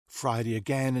Friday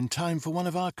again, and time for one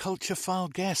of our Culture File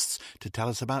guests to tell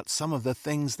us about some of the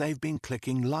things they've been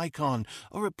clicking like on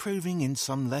or approving in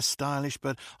some less stylish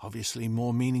but obviously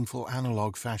more meaningful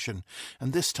analogue fashion.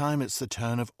 And this time it's the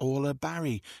turn of Orla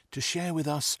Barry to share with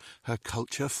us her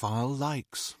Culture File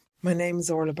likes. My name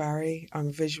is Orla Barry. I'm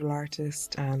a visual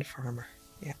artist and a farmer.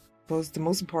 Yeah. I suppose the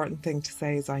most important thing to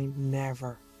say is I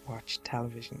never watch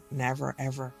television. Never,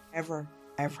 ever, ever,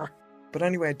 ever. But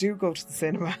anyway, I do go to the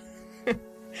cinema.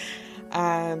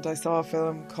 And I saw a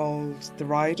film called The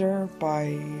Rider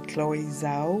by Chloe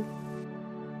Zhao.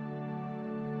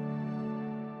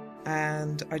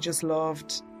 And I just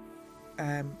loved,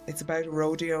 it's about a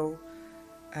rodeo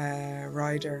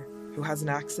rider who has an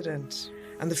accident.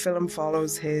 And the film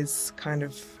follows his kind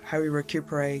of how he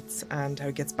recuperates and how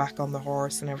he gets back on the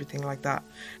horse and everything like that.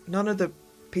 None of the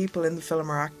people in the film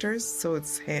are actors, so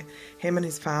it's him and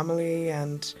his family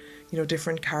and, you know,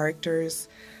 different characters.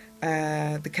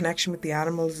 The connection with the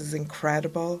animals is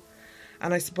incredible,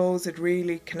 and I suppose it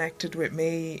really connected with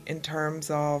me in terms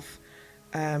of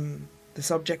the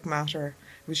subject matter.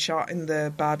 It was shot in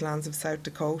the Badlands of South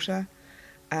Dakota,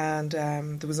 and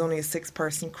there was only a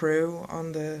 6-person crew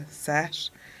on the set,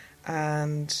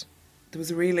 and there was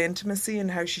a real intimacy in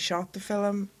how she shot the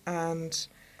film, and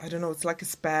I don't know, it's like a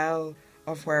spell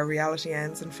of where reality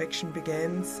ends and fiction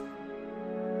begins.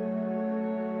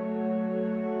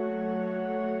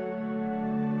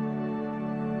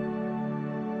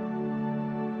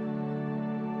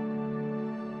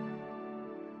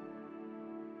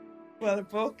 Well, a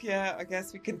book, yeah, I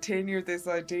guess we continue this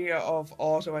idea of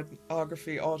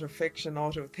autoethnography, autofiction,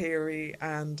 autotheory,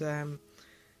 and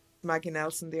Maggie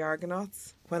Nelson, The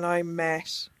Argonauts. When I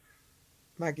met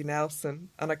Maggie Nelson,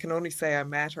 and I can only say I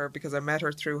met her because I met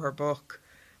her through her book.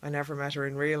 I never met her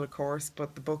in real, of course,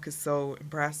 but the book is so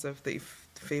impressive that you've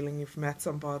the feeling you've met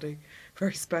somebody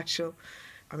very special.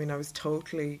 I mean, I was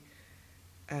totally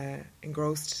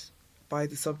engrossed by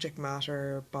the subject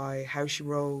matter, by how she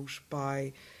wrote,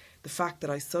 by the fact that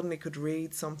I suddenly could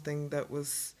read something that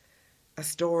was a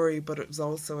story, but it was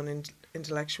also an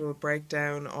intellectual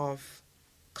breakdown of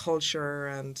culture,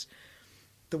 and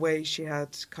the way she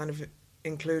had kind of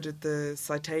included the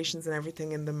citations and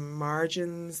everything in the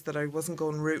margins, that I wasn't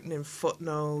going rooting in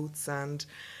footnotes, and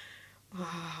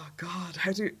oh God,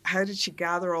 how did she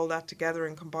gather all that together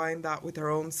and combine that with her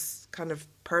own kind of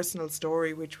personal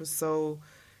story, which was so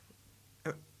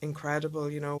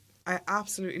incredible, you know. I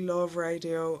absolutely love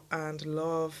radio and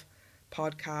love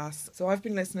podcasts. So I've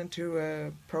been listening to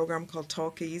a program called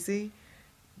Talk Easy.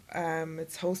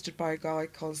 It's hosted by a guy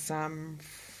called Sam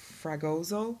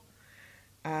Fragoso,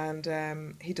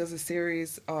 and he does a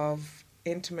series of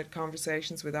intimate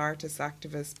conversations with artists,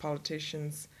 activists,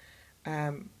 politicians,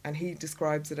 and he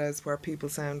describes it as where people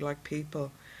sound like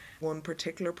people. One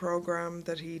particular program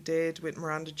that he did with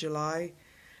Miranda July,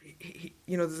 he,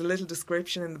 you know, there's a little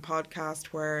description in the podcast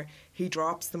where he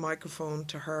drops the microphone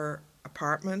to her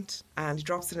apartment and he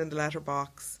drops it in the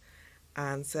letterbox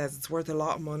and says it's worth a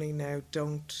lot of money now,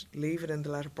 don't leave it in the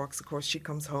letterbox. Of course, she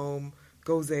comes home,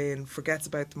 goes in, forgets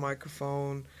about the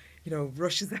microphone, you know,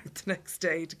 rushes out the next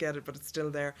day to get it, but it's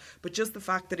still there. But just the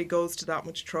fact that he goes to that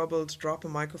much trouble to drop a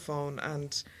microphone,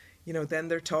 and, you know, then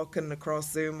they're talking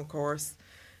across Zoom, of course.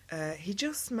 He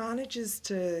just manages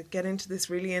to get into this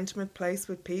really intimate place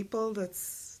with people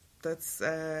that's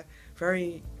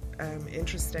very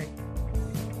interesting.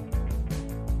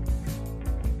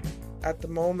 At the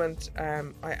moment,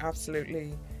 I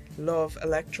absolutely love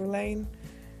Electrolane,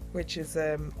 which is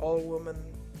an all-woman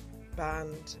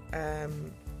band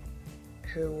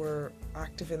who were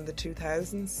active in the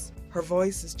 2000s. Her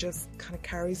voice is just kind of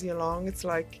carries you along. It's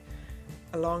like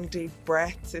a long deep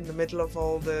breath in the middle of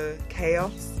all the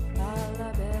chaos.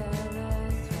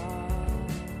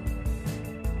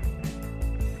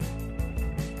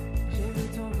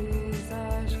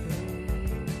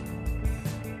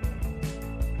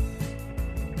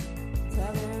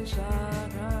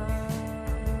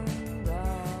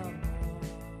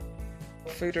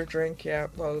 Food or drink, yeah,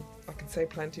 well, I can say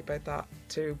plenty about that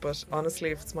too, but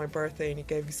honestly, if it's my birthday and you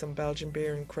gave me some Belgian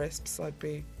beer and crisps, I'd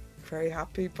be very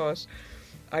happy. But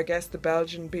I guess the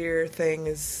Belgian beer thing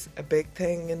is a big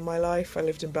thing in my life. I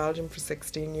lived in Belgium for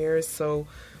 16 years, so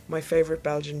my favourite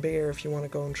Belgian beer, if you want to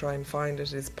go and try and find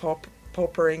it, is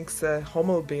Popperinkse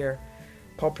Hummel beer.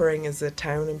 Poppering is a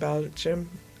town in Belgium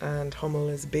and Hummel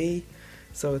is bee,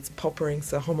 so it's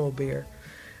Popperinkse Hummel beer,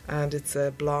 and it's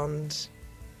a blonde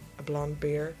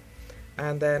beer.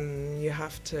 And then you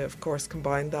have to, of course,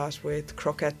 combine that with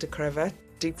croquette de crevette,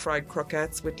 deep fried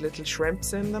croquettes with little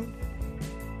shrimps in them.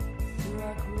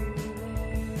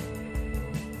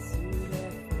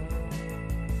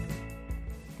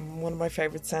 one of my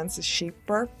favourite scents is sheep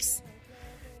burps.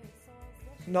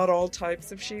 Not all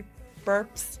types of sheep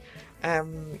burps.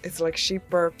 It's like sheep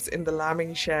burps in the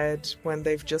lambing shed when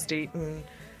they've just eaten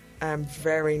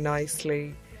very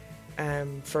nicely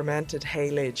fermented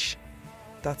haylage.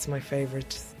 That's my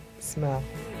favourite smell.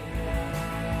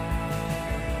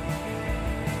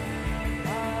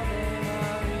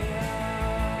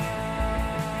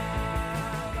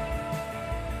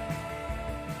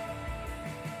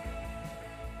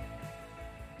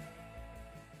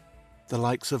 The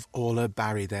likes of Orla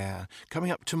Barry there.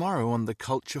 Coming up tomorrow on the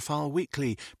Culture File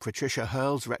Weekly, Patricia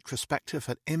Hurl's retrospective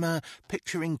at IMA,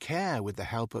 Picturing Care with the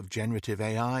help of generative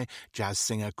AI, jazz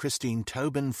singer Christine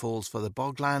Tobin falls for the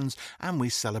Boglands, and we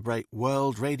celebrate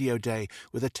World Radio Day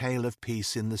with a tale of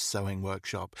peace in the sewing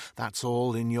workshop. That's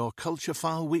all in your Culture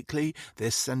File Weekly,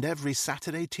 this and every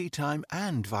Saturday tea time,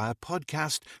 and via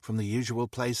podcast from the usual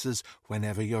places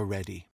whenever you're ready.